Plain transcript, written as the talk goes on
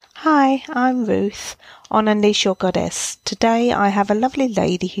Hi, I'm Ruth on Unleash Your Goddess. Today I have a lovely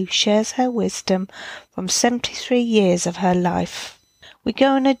lady who shares her wisdom from 73 years of her life. We go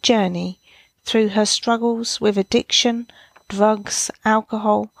on a journey through her struggles with addiction, drugs,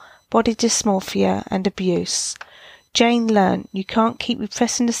 alcohol, body dysmorphia and abuse. Jane learned you can't keep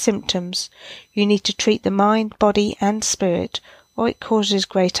repressing the symptoms. You need to treat the mind, body and spirit or it causes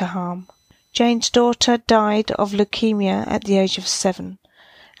greater harm. Jane's daughter died of leukemia at the age of 7.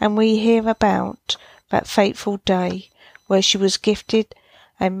 And we hear about that fateful day where she was gifted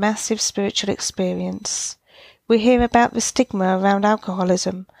a massive spiritual experience. We hear about the stigma around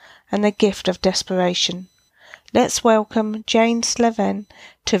alcoholism and the gift of desperation. Let's welcome Jane Sleven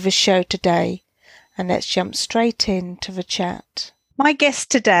to the show today, and let's jump straight into the chat. My guest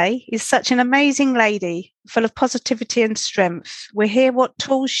today is such an amazing lady, full of positivity and strength. We hear what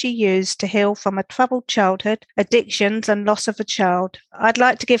tools she used to heal from a troubled childhood, addictions and loss of a child. I'd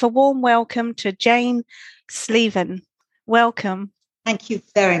like to give a warm welcome to Jane Sleven. Welcome. Thank you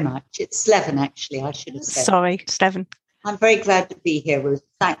very much. It's Sleven, actually, I should have said. Sorry, Sleven. I'm very glad to be here, Ruth.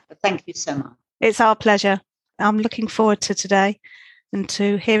 Thank you so much. It's our pleasure. I'm looking forward to today and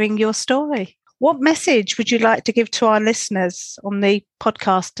to hearing your story. What message would you like to give to our listeners on the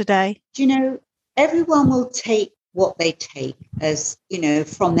podcast today? Do you know, everyone will take what they take as,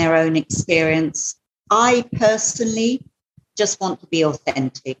 from their own experience. I personally just want to be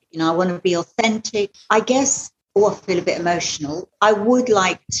authentic. I want to be authentic. I guess, I feel a bit emotional. I would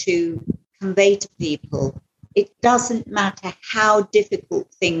like to convey to people, it doesn't matter how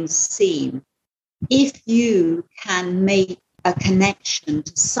difficult things seem. If you can make a connection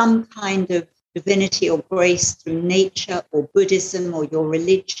to some kind of divinity or grace through nature or Buddhism or your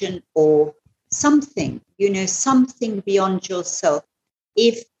religion or something, something beyond yourself.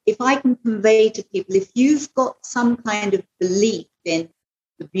 If I can convey to people, if you've got some kind of belief in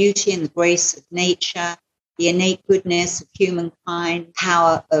the beauty and the grace of nature, the innate goodness of humankind,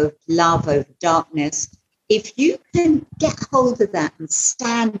 power of love over darkness, if you can get hold of that and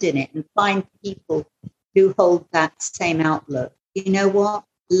stand in it and find people who hold that same outlook, you know what?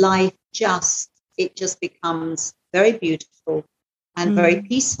 Life just becomes very beautiful and very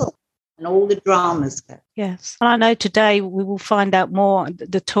peaceful, and all the dramas go. Yes. And I know today we will find out more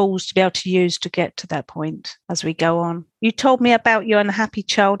the tools to be able to use to get to that point as we go on. You told me about your unhappy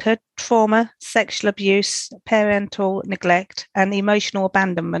childhood, trauma, sexual abuse, parental neglect, and emotional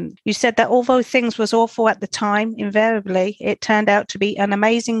abandonment. You said that although things was awful at the time, invariably, it turned out to be an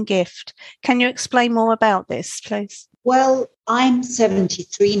amazing gift. Can you explain more about this, please? Well, I'm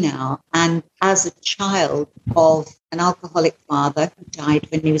 73 now, and as a child of an alcoholic father who died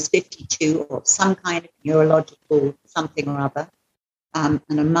when he was 52 of some kind of neurological something or other, and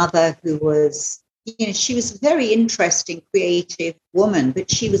a mother who was, she was a very interesting, creative woman,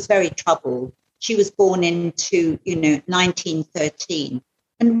 but she was very troubled. She was born into, 1913,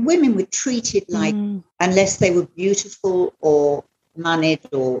 and women were treated like, unless they were beautiful or moneyed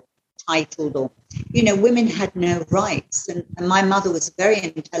or titled or, women had no rights. And my mother was a very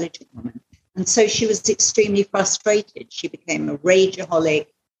intelligent woman. And so she was extremely frustrated. She became a rageaholic.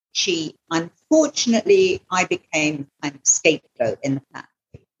 Unfortunately, I became kind of scapegoat in the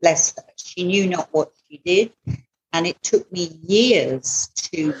family. Bless her. She knew not what she did. And it took me years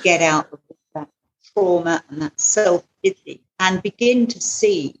to get out of that trauma and that self-pity and begin to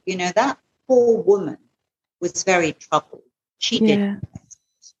see, that poor woman was very troubled. She did.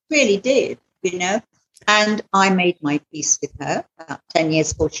 Really did, and I made my peace with her. About 10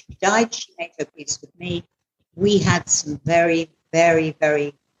 years before she died, she made her peace with me. We had some very, very,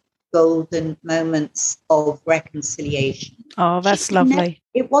 very golden moments of reconciliation. Oh, that's lovely.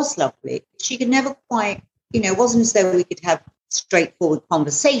 It was lovely. She could never quite, it wasn't as though we could have straightforward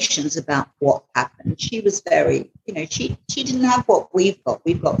conversations about what happened. She was very, she didn't have what we've got.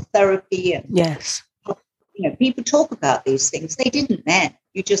 We've got therapy and yes. People talk about these things. They didn't then.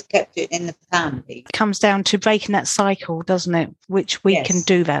 You just kept it in the family. It comes down to breaking that cycle, doesn't it? Which we can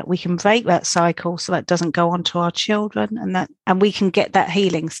do that. We can break that cycle so that doesn't go on to our children, and we can get that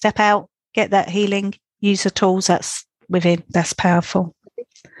healing. Step out, get that healing, use the tools that's within. That's powerful.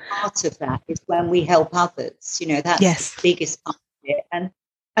 Part of that is when we help others. That's the biggest part of it.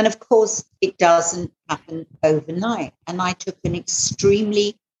 And of course, it doesn't happen overnight. And I took an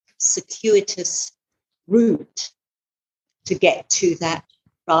extremely circuitous route to get to that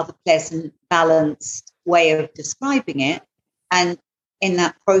rather pleasant, balanced way of describing it. And in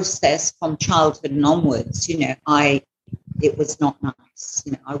that process from childhood and onwards, it was not nice.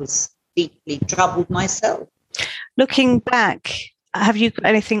 I was deeply troubled myself. Looking back, have you got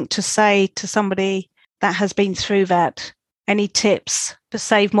anything to say to somebody that has been through that Any tips to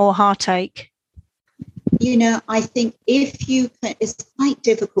save more heartache? I think if you can, it's quite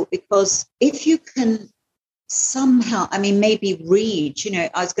difficult, because if you can somehow, maybe read, I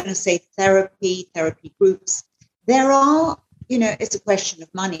was going to say therapy groups. There are, it's a question of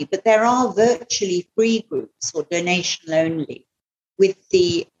money, but there are virtually free groups or donation only with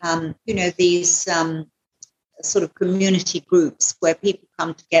the, these sort of community groups where people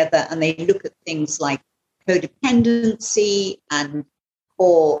come together and they look at things like codependency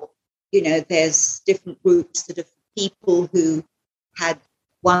or there's different groups that are for people who had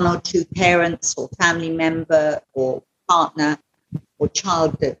one or two parents or family member or partner or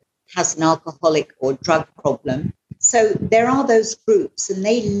child that has an alcoholic or drug problem. So there are those groups, and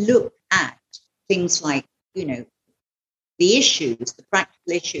they look at things like, the issues, the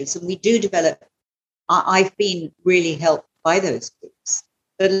practical issues, and we do develop. I've been really helped by those groups.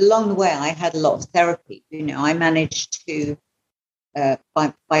 But along the way, I had a lot of therapy. I managed to,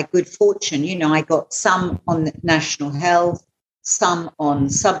 by good fortune, I got some on the national health, some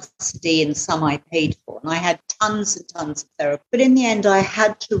on subsidy, and some I paid for. And I had tons and tons of therapy. But in the end, I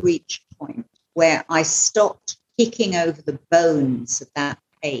had to reach a point where I stopped kicking over the bones of that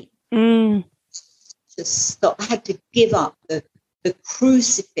pain. To stop. I had to give up the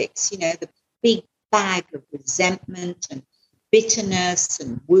crucifix, the big bag of resentment and bitterness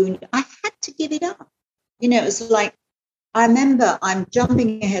and wound. I had to give it up. It was like, I remember, I'm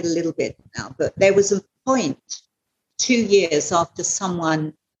jumping ahead a little bit now, but there was a point 2 years after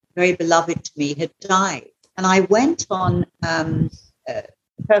someone very beloved to me had died. And I went on a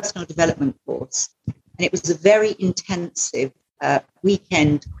personal development course, and it was a very intensive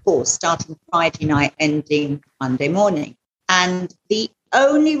weekend course, starting Friday night, ending Monday morning. And the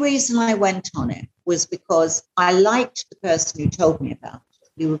only reason I went on it was because I liked the person who told me about it.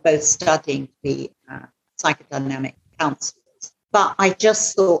 We were both studying to be psychodynamic counselors. But I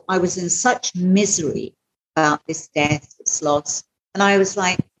just thought I was in such misery about this death, this loss. And I was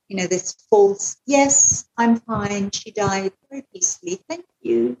like, this false, yes, I'm fine. She died very peacefully. Thank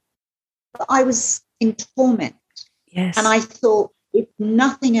you. But I was in torment. Yes. And I thought, if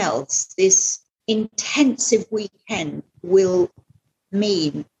nothing else, this intensive weekend will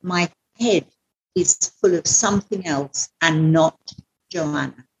mean my head is full of something else and not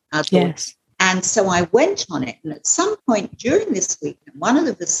Joanna, our daughter. Yes. And so I went on it. And at some point during this weekend, one of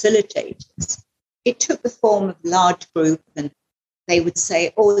the facilitators, it took the form of a large group, and they would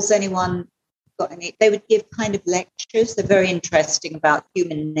say, has anyone got any? They would give kind of lectures. They're very interesting about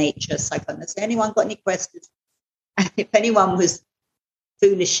human nature, psychology. Has anyone got any questions? And if anyone was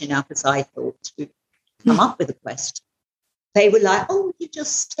foolish enough, as I thought, to come up with a question, they were like, you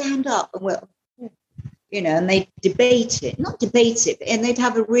just stand up and and they not debate it, and they'd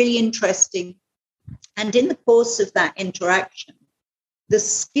have a really interesting, and in the course of that interaction,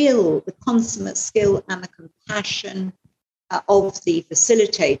 the consummate skill and the compassion of the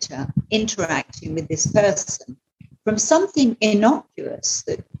facilitator interacting with this person, from something innocuous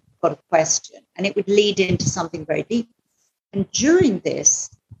that got a question, and it would lead into something very deep. And during this,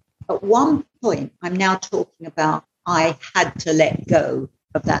 at one point, I'm now talking about, I had to let go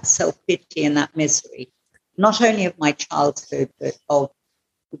of that self-pity and that misery, not only of my childhood, but of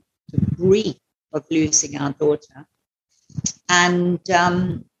the grief of losing our daughter. And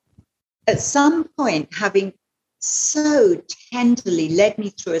at some point, having so tenderly led me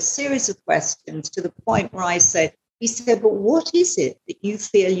through a series of questions to the point where he said, but what is it that you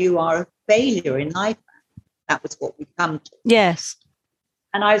feel you are a failure in life? That was what we'd come to. Yes.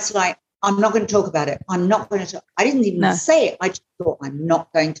 And I was like, I'm not going to talk about it. I'm not going to talk. I didn't even say it. I just thought, I'm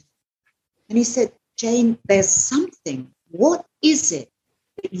not going to. And he said, Jane, there's something. What is it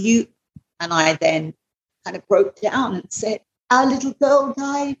that you... And I then kind of broke down and said, our little girl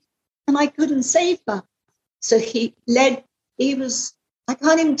died and I couldn't save her. So I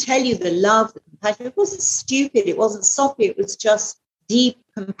can't even tell you the love, the compassion. It wasn't stupid. It wasn't soppy. It was just deep,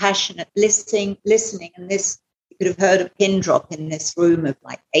 compassionate listening. And this, you could have heard a pin drop in this room of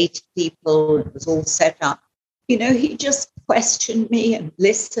like 80 people. It was all set up. He just questioned me and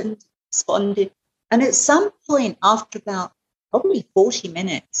listened, responded. And at some point, after about probably 40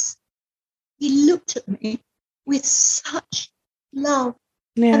 minutes, he looked at me with such love.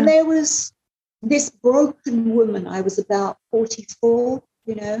 Yeah. And there was this broken woman. I was about 44,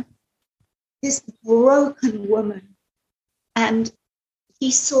 this broken woman. And he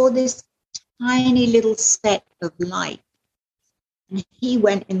saw this tiny little speck of light. And he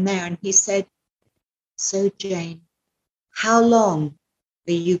went in there and he said, so Jane, how long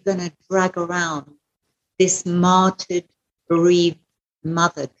are you going to drag around this martyred, bereaved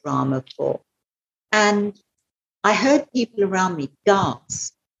mother drama for? And I heard people around me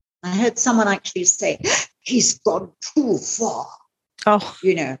gasp. I heard someone actually say, he's gone too far, Oh,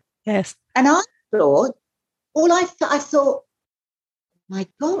 yes. And I thought, I thought, my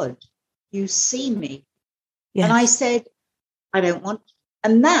God, you see me. Yes. And I said, I don't want to.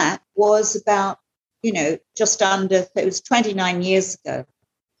 And that was about, just under, it was 29 years ago.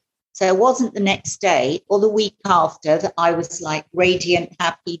 So it wasn't the next day or the week after that I was like radiant,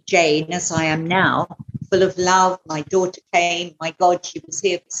 happy Jane as I am now, full of love. My daughter came. My God, she was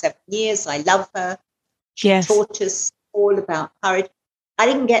here for 7 years. I love her. She taught us all about courage. I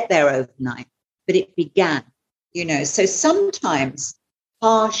didn't get there overnight, but it began, So sometimes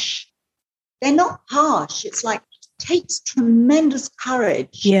they're not harsh. It's like, it takes tremendous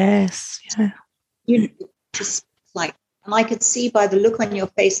courage. Yes. Yeah. Just like, and I could see by the look on your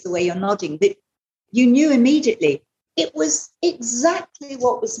face, the way you're nodding, that you knew immediately it was exactly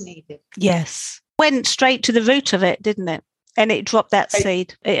what was needed. Yes. Went straight to the root of it, didn't it? And it dropped that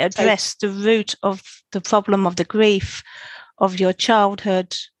seed. It addressed the root of the problem, of the grief of your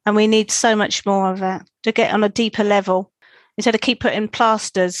childhood. And we need so much more of that to get on a deeper level. Instead of keep putting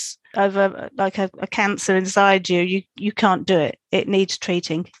plasters over like a cancer inside you, you can't do it. It needs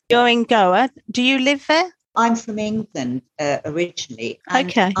treating. You're in Goa. Do you live there? I'm from England originally. And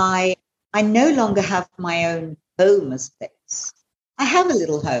okay. I no longer have my own home as a base. I have a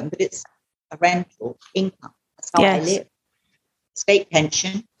little home, but it's a rental income. That's how I live. State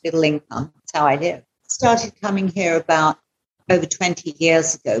pension, little income. That's how I live. Started coming here about over 20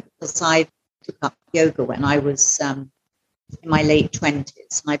 years ago because I took up yoga when I was in my late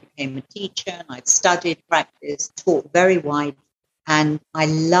 20s. And I became a teacher and I've studied, practiced, taught very wide. And I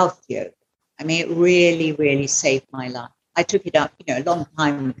loved yoga. I mean, it really, really saved my life. I took it up, a long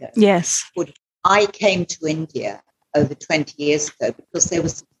time ago. Yes. I came to India over 20 years ago because there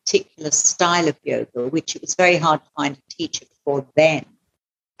was a particular style of yoga, which it was very hard to find a teacher for then,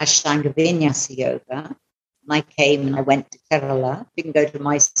 Ashtanga Vinyasa Yoga. And I came and I went to Kerala, didn't go to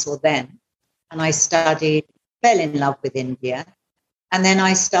Mysore then, and I studied, fell in love with India. And then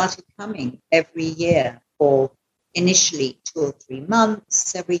I started coming every year for initially 2 or 3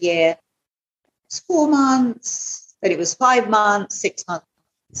 months every year. 4 months, but it was 5 months, 6 months.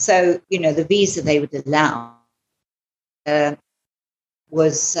 So, the visa they would allow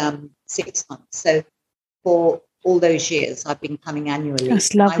was 6 months. So for all those years, I've been coming annually.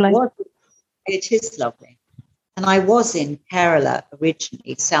 That's lovely. It is lovely. And I was in Kerala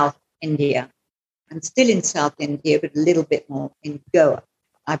originally, South India. I'm still in South India, but a little bit more in Goa.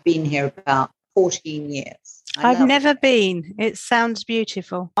 I've been here about 14 years. I've never been. It sounds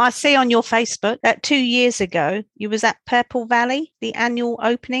beautiful. I see on your Facebook that 2 years ago, you was at Purple Valley, the annual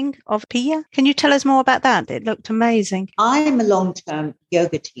opening of PIA. Can you tell us more about that? It looked amazing. I'm a long-term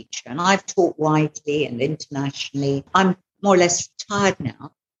yoga teacher and I've taught widely and internationally. I'm more or less retired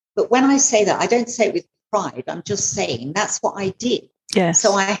now. But when I say that, I don't say it with pride. I'm just saying that's what I did. Yes.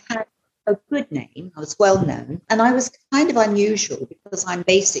 So I had a good name. I was well known and I was kind of unusual because I'm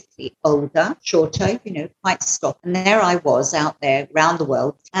basically older, shorter, quite stock. And there I was out there around the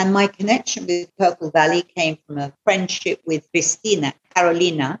world. And my connection with Purple Valley came from a friendship with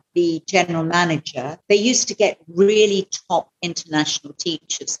Carolina, the general manager. They used to get really top international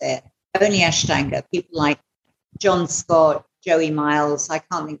teachers there, only Ashtanga, people like John Scott, Joey Miles. I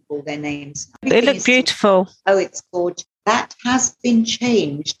can't think of all their names. They look beautiful. It's gorgeous. That has been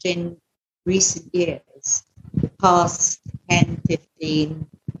changed in recent years, the past 10, 15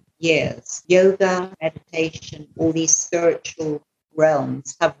 years. Yoga, meditation, all these spiritual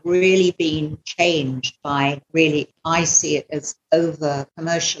realms have really been changed by I see it as over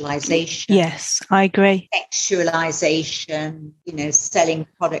commercialization. Yes, I agree. Sexualization, selling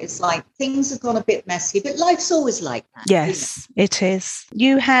products. It's like things have gone a bit messy, but life's always like that. Yes, it is.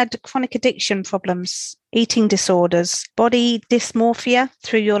 You had chronic addiction problems, eating disorders, body dysmorphia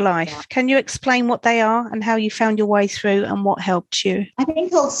through your life. Yeah. Can you explain what they are and how you found your way through and what helped you? I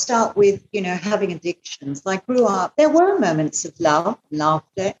think I'll start with, having addictions. I grew up, there were moments of love and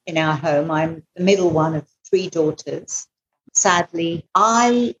laughter in our home. I'm the middle one of 3 daughters. Sadly,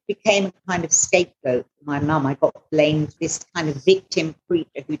 I became a kind of scapegoat for my mum. I got blamed, this kind of victim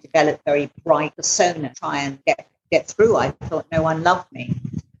preacher who developed very bright persona to try and get through. I thought no one loved me.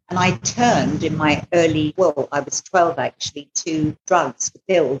 And I turned in my I was 12 actually, to drugs, for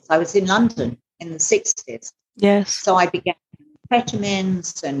pills. I was in London in the 60s. Yes. So I began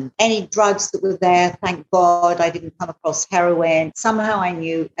amphetamines and any drugs that were there. Thank God I didn't come across heroin. Somehow I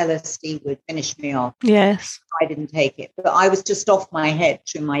knew LSD would finish me off. Yes. I didn't take it, but I was just off my head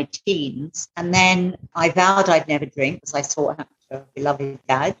through my teens. And then I vowed I'd never drink because I saw it happen to a beloved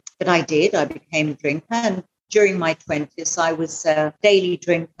dad. But I did. I became a drinker. And during my 20s, I was a daily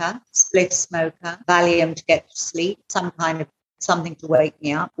drinker, spliff smoker, Valium to get to sleep, some kind of something to wake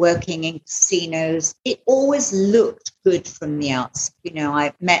me up, working in casinos. It always looked good from the outside. You know,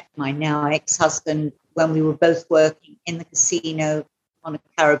 I met my now ex-husband when we were both working in the casino on a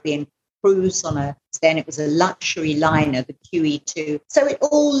Caribbean cruise then it was a luxury liner, the QE2. So it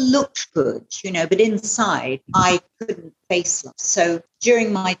all looked good, you know, but inside I couldn't face life. So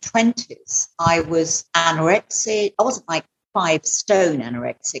during my 20s, I was anorexic. I wasn't like 5 stone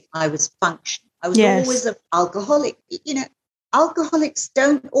anorexic. I was functional. I was always an alcoholic. You know, alcoholics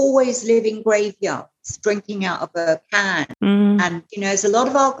don't always live in graveyards, drinking out of a can. And, you know, there's a lot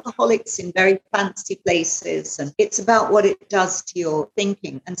of alcoholics in very fancy places, and it's about what it does to your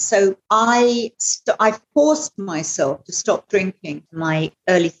thinking. And so I forced myself to stop drinking in my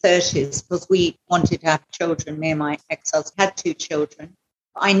early 30s because we wanted to have children. Me and my ex-husband had 2 children.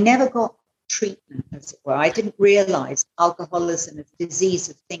 I never got treatment, as it were. I didn't realize alcoholism is a disease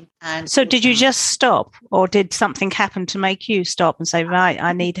of thinking. And so did you just stop, or did something happen to make you stop and say, right,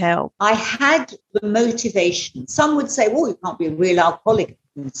 I need help? I had the motivation. Some would say, well, you can't be a real alcoholic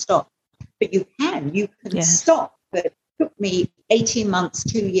and stop. But you can stop. But it took me 18 months,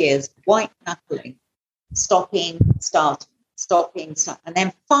 2 years, white knuckling, stopping, starting, stopping. And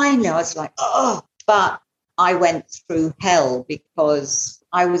then finally I was like, oh, but I went through hell because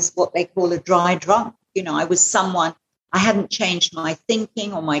I was what they call a dry drunk. You know, I was someone, I hadn't changed my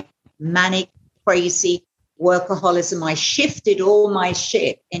thinking or my manic, crazy workaholism. I shifted all my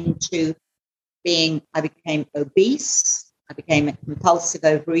shit into I became obese. I became a compulsive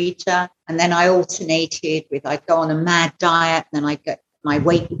overeater. And then I alternated with, I'd go on a mad diet, and then my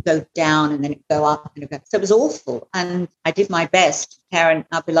weight would go down and then it'd go up. So it was awful. And I did my best to parent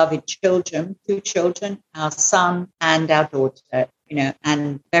our beloved children, 2 children, our son and our daughter, you know,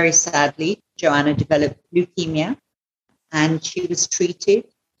 and very sadly, Joanna developed leukemia and she was treated,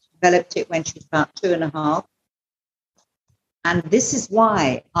 developed it when she was about 2.5. And this is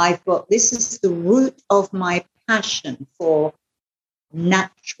why this is the root of my passion for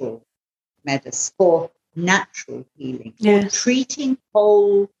natural medicine, for natural healing, for treating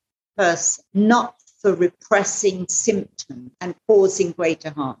whole person, not for repressing symptoms and causing greater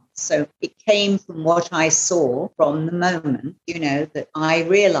harm. So it came from what I saw from the moment, you know, that I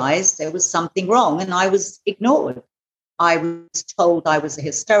realized there was something wrong and I was ignored. I was told I was a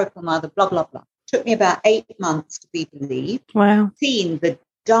hysterical mother, blah, blah, blah. It took me about 8 months to be believed. Wow. Seeing the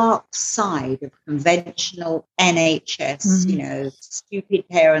dark side of conventional NHS, you know, stupid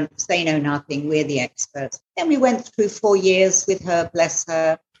parents, they know nothing, we're the experts. Then we went through 4 years with her, bless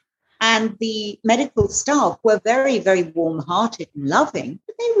her, and the medical staff were very, very warm-hearted and loving,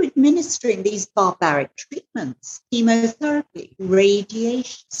 but they were administering these barbaric treatments, chemotherapy,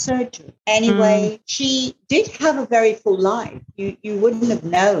 radiation, surgery. Anyway, she did have a very full life. You wouldn't have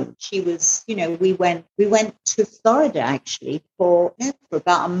known. She was, you know, we went to Florida actually for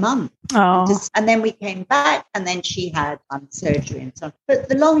about a month. And then we came back, and then she had surgery and so on. But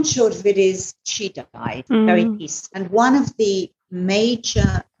the long and short of it is she died very peaceful. And one of the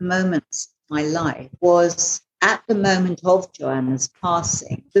major moments of my life was at the moment of Joanna's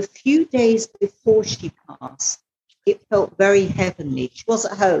passing. The few days before she passed, it felt very heavenly. She was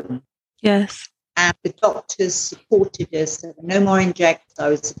at home. Yes. And the doctors supported us. There were no more injections. I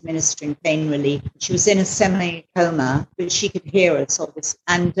was administering pain relief. She was in a semi-coma, but she could hear us, obviously.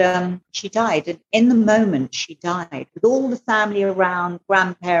 And she died. And in the moment she died, with all the family around,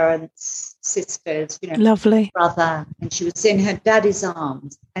 grandparents, sisters, you know, lovely brother, and she was in her daddy's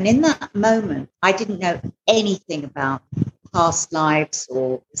arms. And in that moment, I didn't know anything about past lives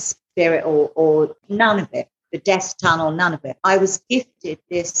or spirit or none of it, the death tunnel, none of it. I was gifted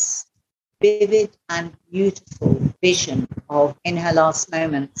this vivid and beautiful vision of, in her last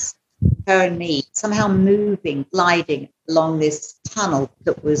moments, her and me somehow moving, gliding along this tunnel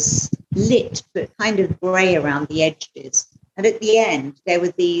that was lit but kind of grey around the edges. And at the end, there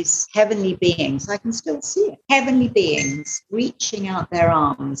were these heavenly beings, I can still see it, heavenly beings reaching out their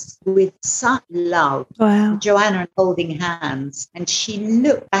arms with such love. Wow. Joanna holding hands, and she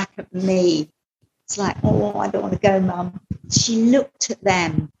looked back at me. It's like, oh, I don't want to go, Mum. She looked at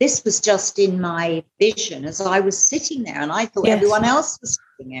them. This was just in my vision as I was sitting there, and I thought everyone else was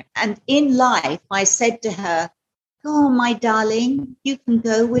sitting there. And in life, I said to her, oh, my darling, you can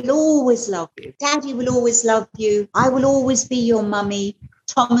go. We'll always love you. Daddy will always love you. I will always be your mummy.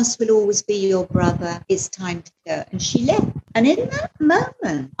 Thomas will always be your brother. It's time to go. And she left. And in that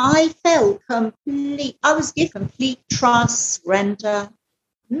moment, I felt I was given complete trust, surrender,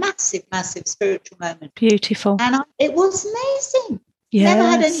 massive, massive spiritual moment. Beautiful. And it was amazing. Yes. Never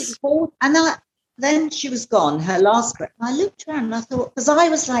had any thought. And Then she was gone, her last breath. And I looked around and I thought, because I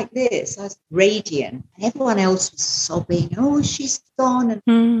was like this, I was radiant, and everyone else was sobbing, oh, she's gone.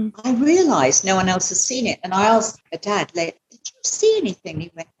 And I realized no one else has seen it. And I asked her dad, like, did you see anything?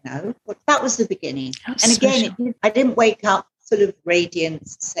 He went, no. But that was the beginning. That's and again, special. I didn't wake up full of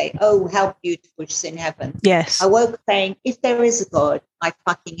radiance and say, oh, how beautiful she's in heaven. Yes. I woke up saying, if there is a God, I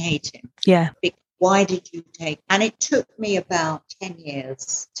fucking hate him. Yeah. Why did you take? And it took me about 10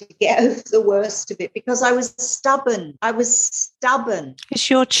 years to get over the worst of it because I was stubborn. It's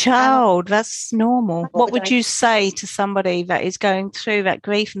your child. That's normal. What would you say to somebody that is going through that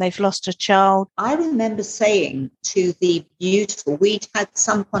grief and they've lost a child? I remember saying to the beautiful, we'd had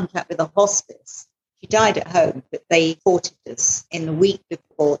some contact with a hospice. She died at home, but they supported us in the week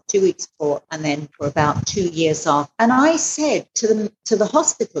before, 2 weeks before, and then for about 2 years after. And I said to the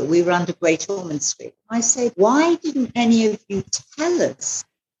hospital, we were under Great Ormond Street, I said, why didn't any of you tell us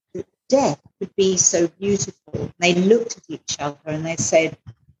that death would be so beautiful? And they looked at each other and they said,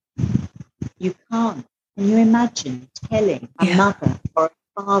 you can't. Can you imagine telling a mother or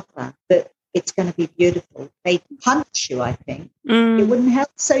a father that it's going to be beautiful? They'd punch you, I think. It wouldn't help.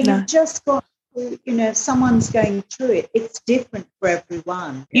 So you've just got, if someone's going through it, it's different for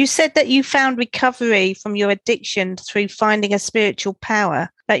everyone. You said that you found recovery from your addiction through finding a spiritual power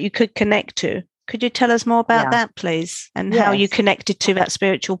that you could connect to. Could you tell us more about that, please? And how you connected to that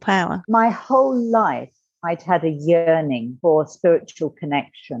spiritual power? My whole life, I'd had a yearning for spiritual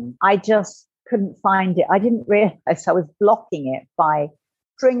connection. I just couldn't find it. I didn't realize I was blocking it by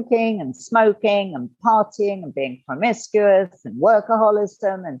drinking and smoking and partying and being promiscuous and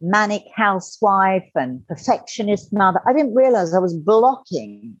workaholism and manic housewife and perfectionist mother. I didn't realize I was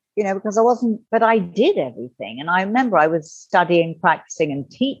blocking, because I wasn't, but I did everything. And I remember I was studying, practicing and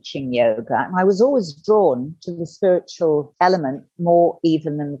teaching yoga. And I was always drawn to the spiritual element more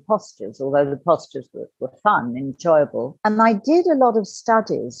even than the postures, although the postures were fun, enjoyable. And I did a lot of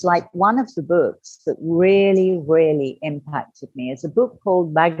studies. Like one of the books that really, really impacted me is a book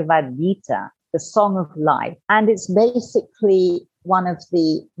called Bhagavad Gita, The Song of Life. And it's basically one of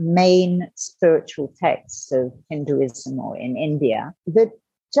the main spiritual texts of Hinduism or in India that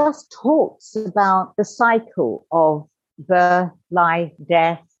just talks about the cycle of birth, life,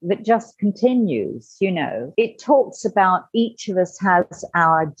 death that just continues, It talks about each of us has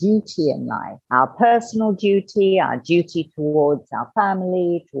our duty in life, our personal duty, our duty towards our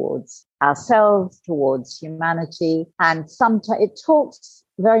family, towards ourselves, towards humanity. And sometimes it talks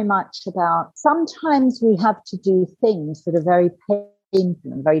very much about sometimes we have to do things that are very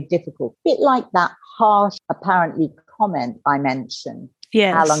painful and very difficult. A bit like that harsh, apparently, comment I mentioned.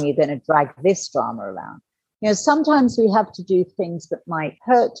 Yes. How long are you going to drag this drama around? Sometimes we have to do things that might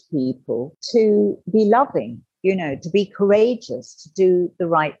hurt people to be loving, to be courageous, to do the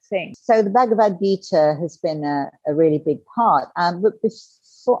right thing. So the Bhagavad Gita has been a really big part. But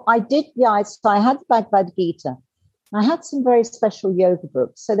before I did, so I had the Bhagavad Gita. I had some very special yoga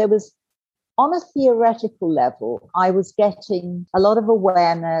books. So there was, on a theoretical level, I was getting a lot of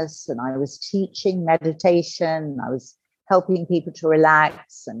awareness and I was teaching meditation. I was helping people to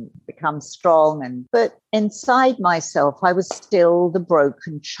relax and become strong. But inside myself, I was still the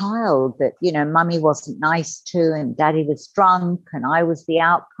broken child that, mummy wasn't nice to and daddy was drunk and I was the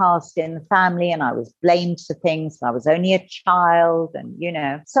outcast in the family and I was blamed for things. I was only a child and,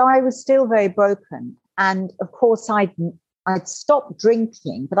 so I was still very broken. And of course, I'd stopped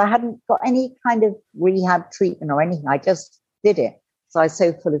drinking, but I hadn't got any kind of rehab treatment or anything. I just did it. So I was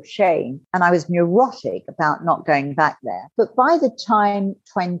so full of shame and I was neurotic about not going back there. But by the time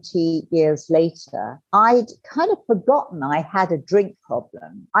 20 years later, I'd kind of forgotten I had a drink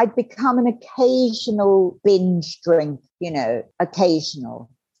problem. I'd become an occasional binge drink, occasional.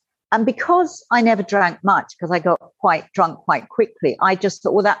 And because I never drank much, because I got quite drunk quite quickly, I just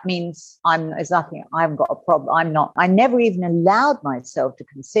thought, well, that means there's nothing, I haven't got a problem. I never even allowed myself to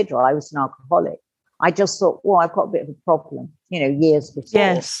consider I was an alcoholic. I just thought, well, I've got a bit of a problem, years before.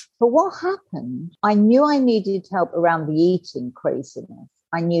 Yes. But what happened? I knew I needed help around the eating craziness.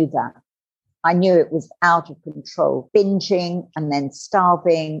 I knew that. I knew it was out of control. Binging and then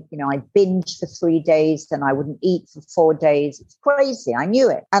starving. I'd binge for 3 days, then I wouldn't eat for 4 days. It's crazy. I knew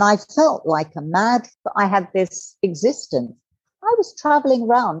it. And I felt like a mad, but I had this existence. I was traveling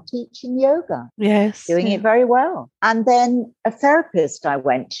around teaching yoga. Yes. Doing it very well. And then a therapist I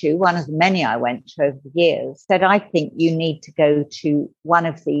went to, one of the many I went to over the years, said, I think you need to go to one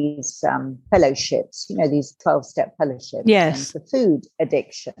of these fellowships, these 12-step fellowships. Yes. For food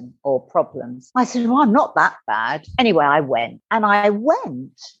addiction or problems. I said, well, I'm not that bad. Anyway, I went and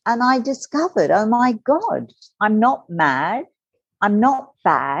I discovered, oh my God, I'm not mad. I'm not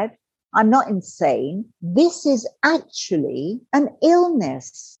bad. I'm not insane. This is actually an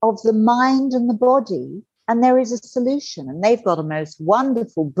illness of the mind and the body. And there is a solution. And they've got a most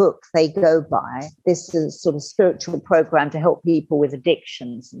wonderful book they go by. This is sort of spiritual program to help people with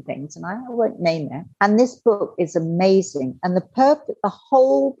addictions and things. And I won't name it. And this book is amazing. And the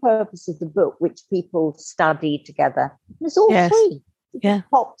whole purpose of the book, which people study together, is all free. Yeah.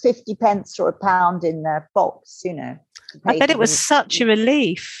 Pop 50 pence or £1 in their box, you know. I bet it was such a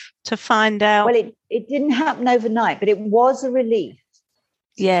relief to find out. Well, it didn't happen overnight, but it was a relief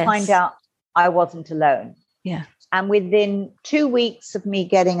to find out I wasn't alone. Yeah. And within 2 weeks of me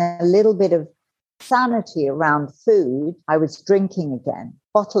getting a little bit of sanity around food, I was drinking again.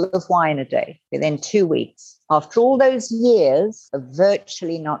 Bottle of wine a day within 2 weeks. After all those years of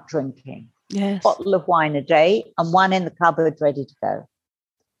virtually not drinking. Yes. Bottle of wine a day and one in the cupboard ready to go.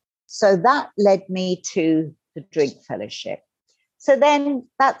 So that led me to the Drink Fellowship. So then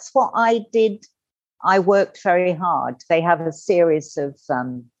that's what I did. I worked very hard. They have a series of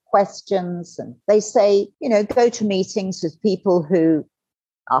questions, and they say, you know, go to meetings with people who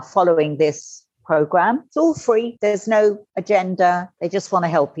are following this program. It's all free. There's no agenda. They just want to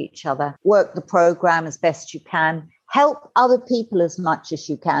help each other. Work the program as best you can. Help other people as much as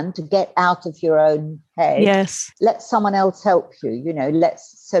you can to get out of your own head. Yes. Let someone else help you, you know,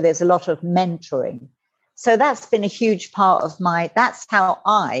 so there's a lot of mentoring. So that's been a huge part of that's how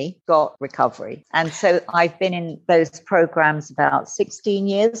I got recovery. And so I've been in those programs about 16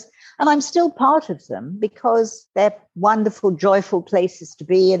 years, and I'm still part of them because they're wonderful, joyful places to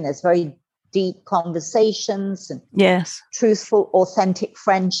be. And there's very deep conversations and truthful, authentic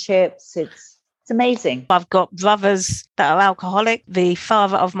friendships. It's amazing. I've got brothers that are alcoholic. The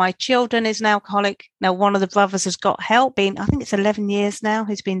father of my children is an alcoholic. Now, one of the brothers has got help. I think it's 11 years now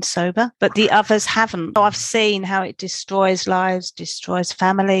he's been sober, but the others haven't. So I've seen how it destroys lives, destroys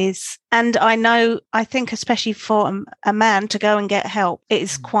families. And I think especially for a man to go and get help, it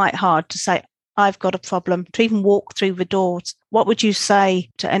is quite hard to say, I've got a problem, to even walk through the doors. What would you say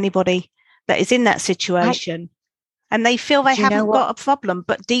to anybody that is in that situation? And they feel they haven't got a problem,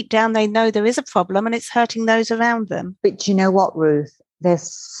 but deep down they know there is a problem and it's hurting those around them. But do you know what, Ruth? There's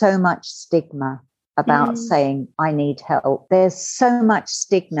so much stigma about saying, I need help. There's so much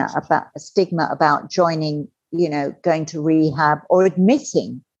stigma about joining, you know, going to rehab or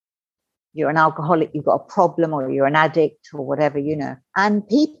admitting you're an alcoholic, you've got a problem, or you're an addict or whatever, you know. And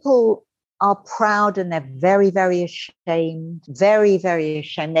people are proud and they're very, very ashamed, very, very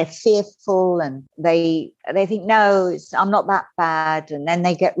ashamed. They're fearful and they think, no, I'm not that bad. And then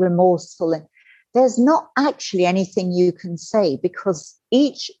they get remorseful. And there's not actually anything you can say because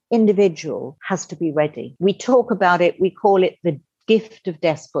each individual has to be ready. We talk about it. We call it the gift of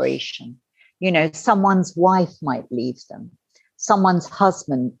desperation. You know, someone's wife might leave them. Someone's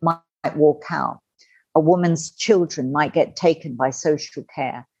husband might walk out. A woman's children might get taken by social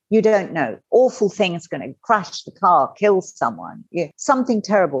care. You don't know. Awful things going to crash the car, kill someone, something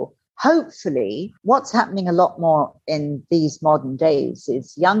terrible. Hopefully, what's happening a lot more in these modern days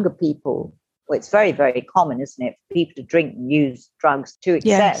is younger people. Well, it's very, very common, isn't it, for people to drink and use drugs to excess?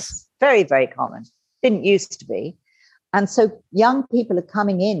 Yes. Very, very common. Didn't used to be. And so young people are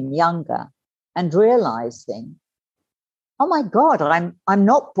coming in younger and realizing, oh my God, I'm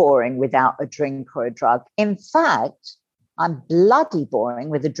not boring without a drink or a drug. In fact, I'm bloody boring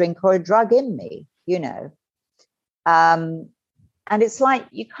with a drink or a drug in me, you know. And it's like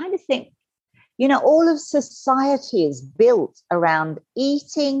you kind of think, you know, all of society is built around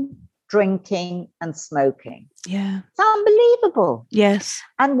eating, drinking and smoking. Yeah. It's unbelievable. Yes.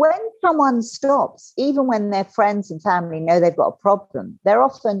 And when someone stops, even when their friends and family know they've got a problem, they're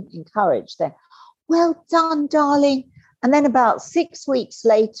often encouraged. They're, well done, darling. And then about 6 weeks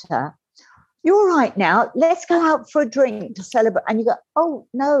later, you're all right now. Let's go out for a drink to celebrate. And you go, oh,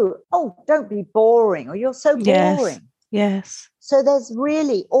 no. Oh, don't be boring. Or you're so boring. Yes. So there's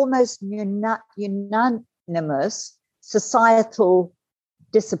really almost unanimous societal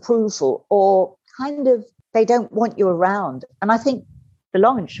disapproval or kind of they don't want you around. And I think the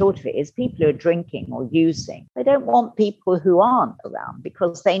long and short of it is people who are drinking or using, they don't want people who aren't around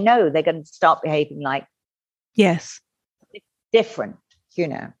because they know they're going to start behaving like different, you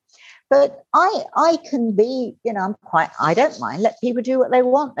know. But I can be, you know, I don't mind. Let people do what they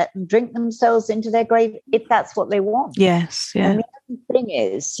want. Let them drink themselves into their grave if that's what they want. Yes, yeah. And the other thing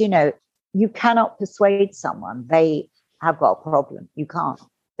is, you know, you cannot persuade someone they have got a problem. You can't.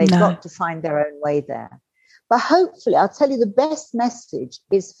 They've got to find their own way there. But hopefully, I'll tell you the best message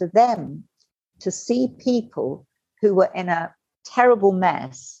is for them to see people who were in a terrible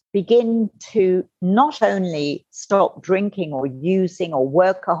mess, begin to not only stop drinking or using or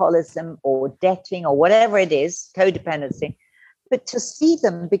workaholism or debting or whatever it is, codependency, but to see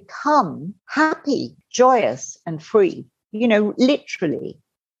them become happy, joyous, and free, literally,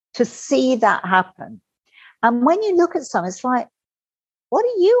 to see that happen. And when you look at some, it's like, what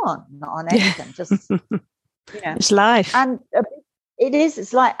are you on? Not on anything, just, It's life. And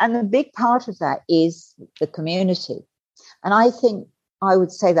it's like, and a big part of that is the community. And I think I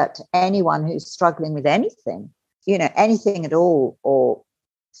would say that to anyone who's struggling with anything, anything at all, or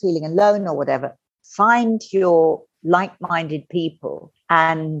feeling alone or whatever, find your like-minded people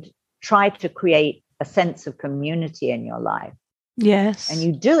and try to create a sense of community in your life. Yes. And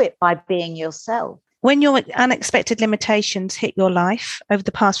you do it by being yourself. When your unexpected limitations hit your life over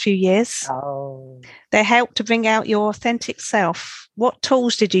the past few years, they helped to bring out your authentic self. What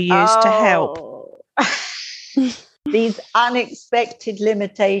tools did you use to help? These unexpected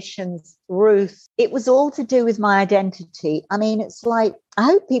limitations, Ruth, it was all to do with my identity. I mean, it's like, I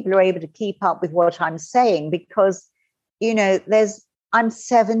hope people are able to keep up with what I'm saying, because, I'm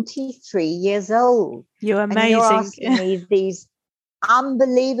 73 years old. You're amazing. And you're asking me these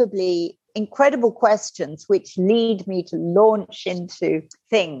unbelievably incredible questions, which lead me to launch into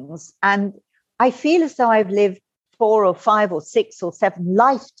things. And I feel as though I've lived 4 or 5 or 6 or 7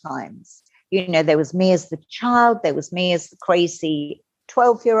 lifetimes. There was me as the child, there was me as the crazy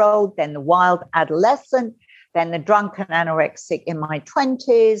 12-year-old, then the wild adolescent, then the drunken anorexic in my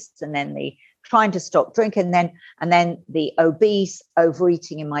 20s, and then the trying to stop drinking, and then the obese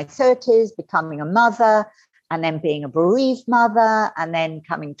overeating in my 30s, becoming a mother, and then being a bereaved mother, and then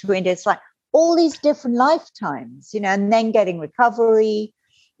coming to India. It's like all these different lifetimes, and then getting recovery,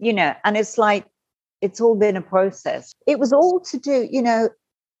 and it's like, it's all been a process. It was all to do,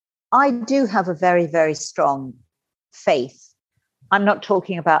 I do have a very, very strong faith. I'm not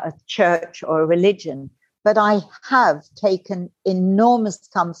talking about a church or a religion, but I have taken enormous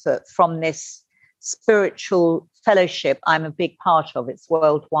comfort from this spiritual fellowship I'm a big part of. It's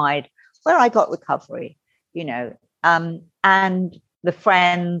worldwide, where I got recovery, and the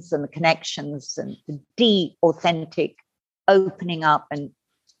friends and the connections and the deep, authentic opening up and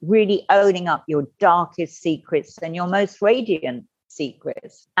really owning up your darkest secrets and your most radiant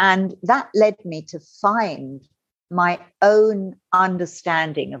secrets. And that led me to find my own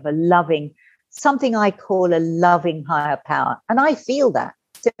understanding of a loving, something I call a loving higher power. And I feel that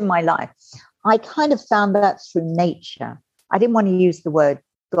in my life. I kind of found that through nature. I didn't want to use the word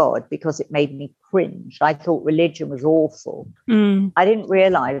God because it made me cringe. I thought religion was awful. I didn't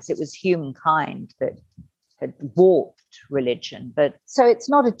realize it was humankind that had warped religion. But so it's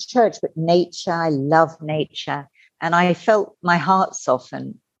not a church, but nature. I love nature. And I felt my heart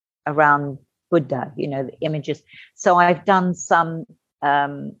soften around Buddha, the images. So I've done some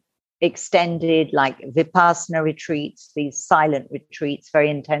extended, like Vipassana retreats, these silent retreats,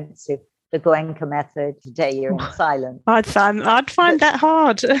 very intensive. The Goenka method. Today you're in silence. I'd find that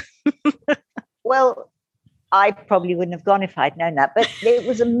hard. Well, I probably wouldn't have gone if I'd known that, but it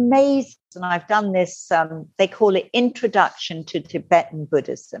was amazing. And I've done this, they call it Introduction to Tibetan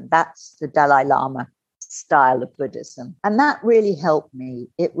Buddhism. That's the Dalai Lama style of Buddhism. And that really helped me.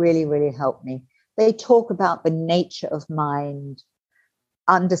 It really, really helped me. They talk about the nature of mind,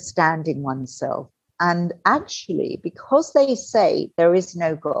 understanding oneself. And actually, because they say there is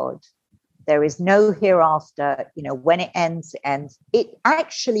no God, there is no hereafter, when it ends, it ends. It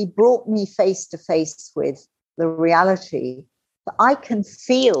actually brought me face to face with the reality that I can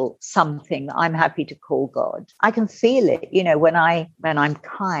feel something that I'm happy to call God. I can feel it, when I'm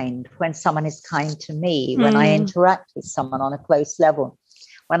kind, when someone is kind to me, when I interact with someone on a close level,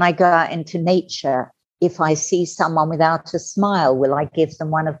 when I go out into nature. If I see someone without a smile, will I give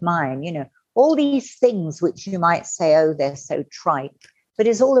them one of mine? All these things which you might say, oh, they're so trite. But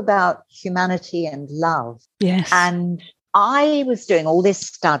it's all about humanity and love. Yes. And I was doing all this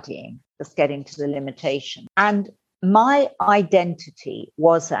studying, just getting to the limitation. And my identity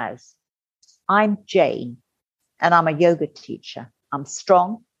was as, I'm Jane, and I'm a yoga teacher. I'm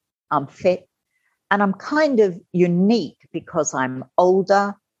strong, I'm fit, and I'm kind of unique because I'm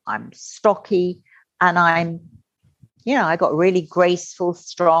older, I'm stocky, and I got really graceful,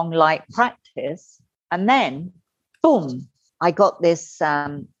 strong, light practice. And then, boom, I got this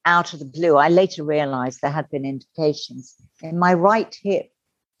out of the blue. I later realized there had been indications in my right hip,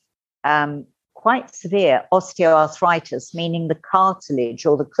 quite severe osteoarthritis, meaning the cartilage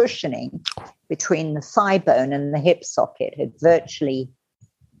or the cushioning between the thigh bone and the hip socket had virtually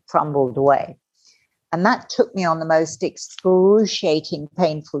crumbled away. And that took me on the most excruciating,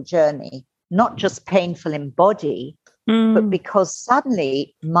 painful journey, not just painful in body, but because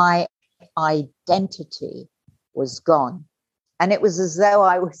suddenly my identity was gone. And it was as though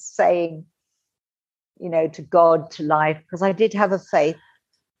I was saying, to God, to life, because I did have a faith.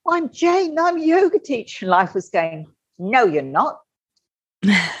 I'm Jane, I'm a yoga teacher. And life was going, no, you're not.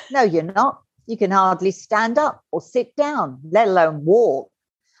 No, you're not. You can hardly stand up or sit down, let alone walk.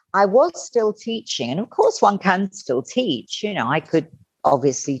 I was still teaching. And of course, one can still teach. I could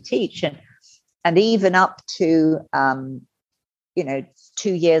obviously teach. And even up to, 2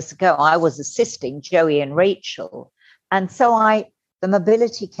 years ago, I was assisting Joey and Rachel. And so the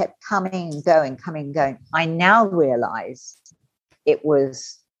mobility kept coming and going, coming and going. I now realize it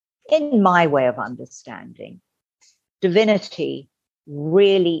was, in my way of understanding, divinity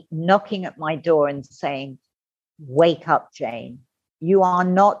really knocking at my door and saying, wake up, Jane. You are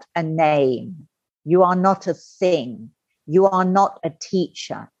not a name. You are not a thing. You are not a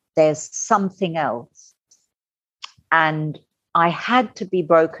teacher. There's something else. And I had to be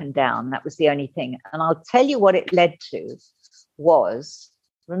broken down. That was the only thing. And I'll tell you what it led to was,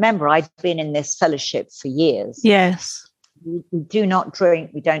 remember, I'd been in this fellowship for years. Yes. We do not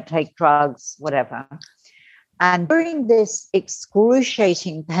drink. We don't take drugs, whatever. And during this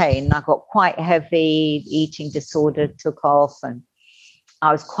excruciating pain, I got quite heavy, eating disorder took off, and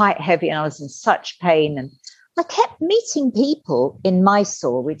I was quite heavy and I was in such pain. And I kept meeting people in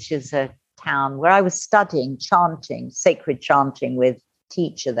Mysore, which is a town where I was studying chanting, sacred chanting with a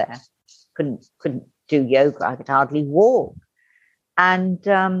teacher there. Couldn't do yoga. I could hardly walk. And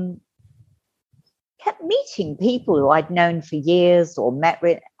kept meeting people who I'd known for years or met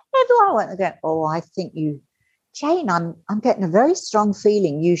with. Everywhere I went, I go, oh, I think Jane, I'm getting a very strong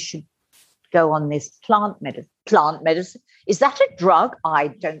feeling you should go on this plant medicine. Plant medicine? Is that a drug? I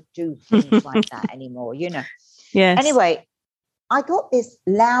don't do things like that anymore, Yes. Anyway, I got this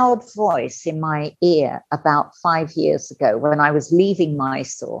loud voice in my ear about 5 years ago when I was leaving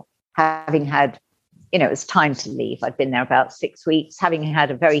Mysore, having had, it was time to leave. I'd been there about 6 weeks, having had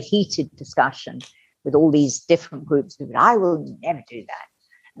a very heated discussion with all these different groups of people. I will never do that.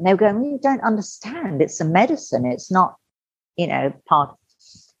 And they were going, you don't understand. It's a medicine. It's not, part.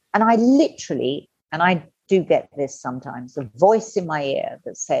 And I literally, and I do get this sometimes, a voice in my ear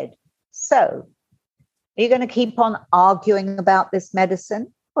that said, so are you going to keep on arguing about this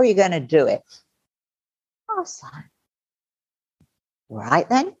medicine or are you going to do it? I was like, all right,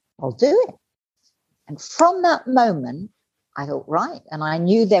 then I'll do it. And from that moment, I thought, right. And I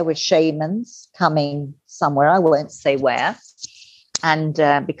knew there were shamans coming somewhere. I won't say where. And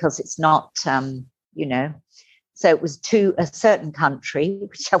because it's not, so it was to a certain country,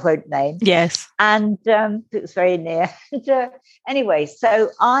 which I won't name. Yes. And it was very near. Anyway,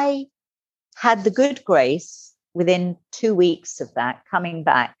 so I had the good grace within 2 weeks of that coming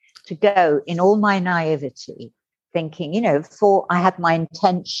back to go in all my naivety, thinking, before I had my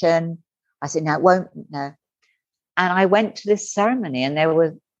intention, I said, no, it won't, no. And I went to this ceremony and there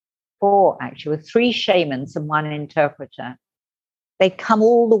were three shamans and one interpreter. They'd come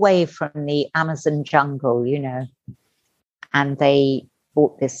all the way from the Amazon jungle, and they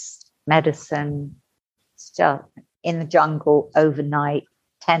bought this medicine stuff in the jungle overnight,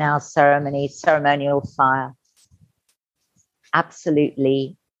 10-hour ceremonial fire.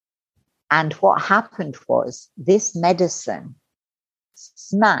 Absolutely. And what happened was this medicine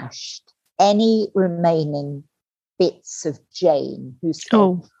smashed any remaining bits of Jane, who said,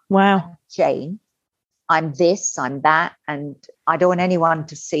 oh, wow, Jane, I'm this, I'm that, and I don't want anyone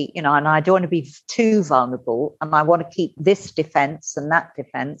to see, and I don't want to be too vulnerable, and I want to keep this defense and that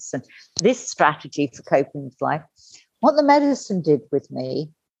defense and this strategy for coping with life. What the medicine did with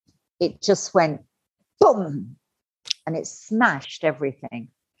me, it just went boom, and it smashed everything.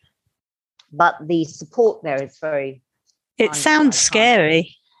 But the support there is very... It sounds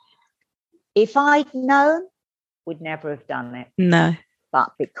scary. If I'd known, would never have done it. No.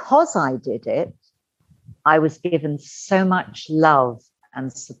 But because I did it, I was given so much love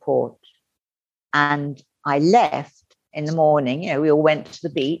and support. And I left in the morning. We all went to the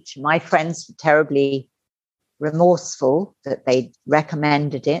beach. My friends were terribly remorseful that they'd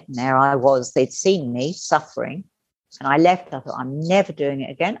recommended it. And there I was. They'd seen me suffering. And I left. I thought, I'm never doing it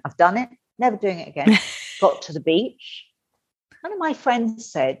again. I've done it. Never doing it again. Got to the beach. One of my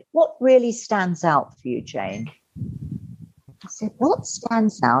friends said, what really stands out for you, Jane? I said, what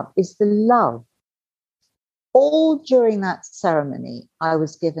stands out is the love. All during that ceremony, I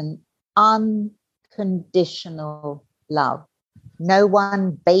was given unconditional love. No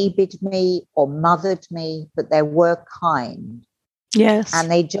one babied me or mothered me, but they were kind. Yes.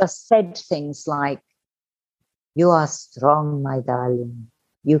 And they just said things like, you are strong, my darling.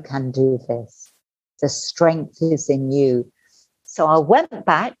 You can do this. The strength is in you. So I went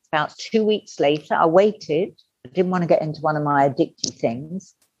back about 2 weeks later. I waited. I didn't want to get into one of my addictive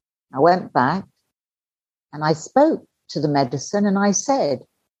things. I went back and I spoke to the medicine and I said,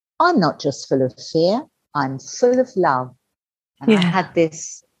 I'm not just full of fear, I'm full of love. And I had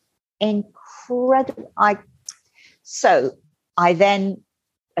this incredible, so I then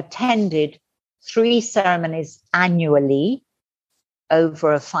attended 3 ceremonies annually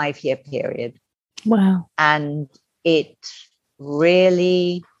over a 5-year period. Wow. And it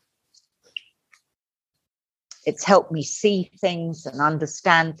really, it's helped me see things and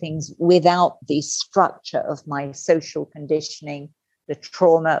understand things without the structure of my social conditioning, the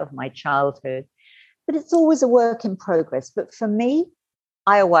trauma of my childhood. But it's always a work in progress. But for me,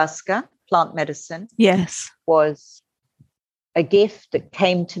 ayahuasca, plant medicine, was a gift that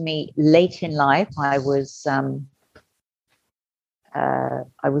came to me late in life. I was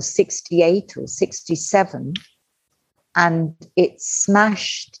 68 or 67, and it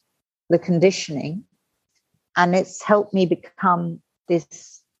smashed the conditioning, and it's helped me become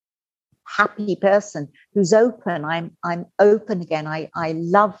this happy person who's open. I'm open again. I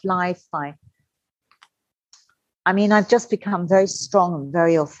love life. I mean, I've just become very strong and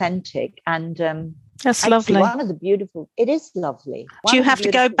very authentic. And that's actually, lovely. one of the beautiful, it is lovely. Do you have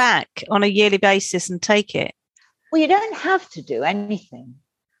to go back on a yearly basis and take it? Well, you don't have to do anything.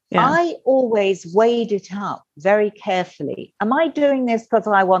 Yeah. I always weighed it up very carefully. Am I doing this because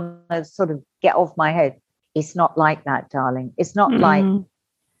I want to sort of get off my head? It's not like that, darling. It's not like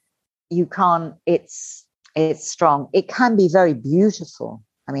you can't, it's strong. It can be very beautiful.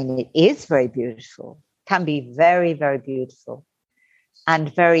 I mean, it is very beautiful. It can be very, very beautiful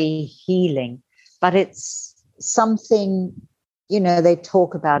and very healing. But it's something, they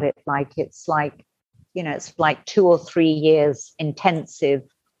talk about it like it's like, it's like 2 or 3 years intensive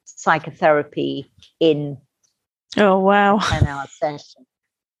psychotherapy in an hour session.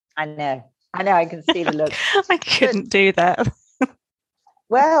 I know, I can see the look. I couldn't do that.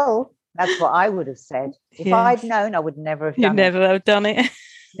 Well, that's what I would have said. If I'd known, I would never have done it. You'd never have done it.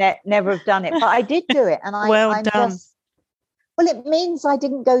 Never have done it. But I did do it. And I'm done. It means I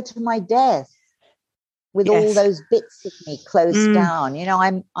didn't go to my death with all those bits of me closed down.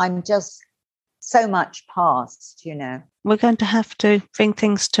 I'm just so much past, We're going to have to bring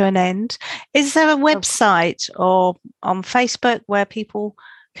things to an end. Is there a website or on Facebook where people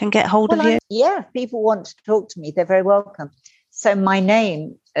can get hold of you? Yeah, if people want to talk to me, they're very welcome. So my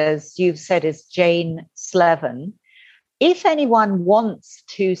name, as you've said, is Jane Sleven. If anyone wants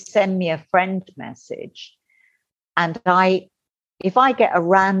to send me a friend message, and if I get a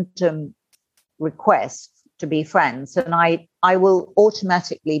random request to be friends, and I will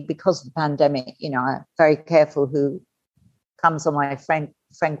automatically, because of the pandemic, I'm very careful who comes on my friend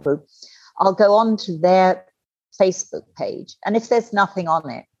group. I'll go on to their Facebook page, and if there's nothing on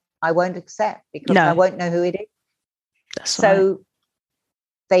it, I won't accept because I won't know who it is. So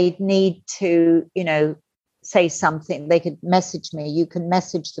they need to, say something. They could message me. You can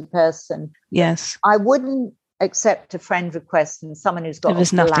message the person. Yes. I wouldn't accept a friend request from someone who's got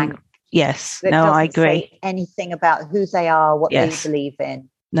a blank. Yes. That no, I doesn't agree. Say anything about who they are, what they believe in.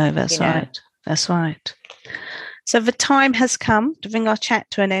 No, that's right. That's right. So the time has come to bring our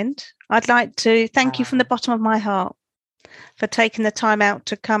chat to an end. I'd like to thank you from the bottom of my heart for taking the time out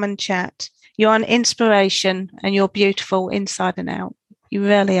to come and chat. You're an inspiration and you're beautiful inside and out. You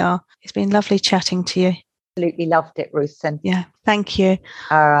really are. It's been lovely chatting to you. Absolutely loved it, Ruthven. Yeah, thank you.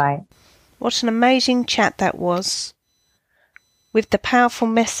 All right. What an amazing chat that was. With the powerful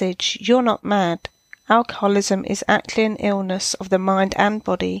message, you're not mad. Alcoholism is actually an illness of the mind and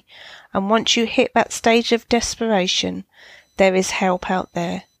body, and once you hit that stage of desperation, there is help out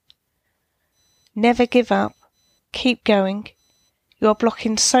there. Never give up. Keep going. You are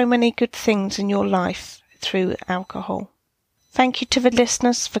blocking so many good things in your life through alcohol. Thank you to the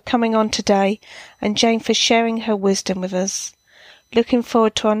listeners for coming on today, and Jane for sharing her wisdom with us. Looking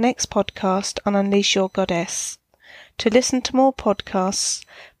forward to our next podcast on Unleash Your Goddess. To listen to more podcasts,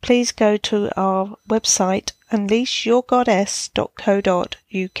 please go to our website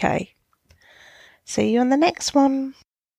unleashyourgoddess.co.uk. See you on the next one.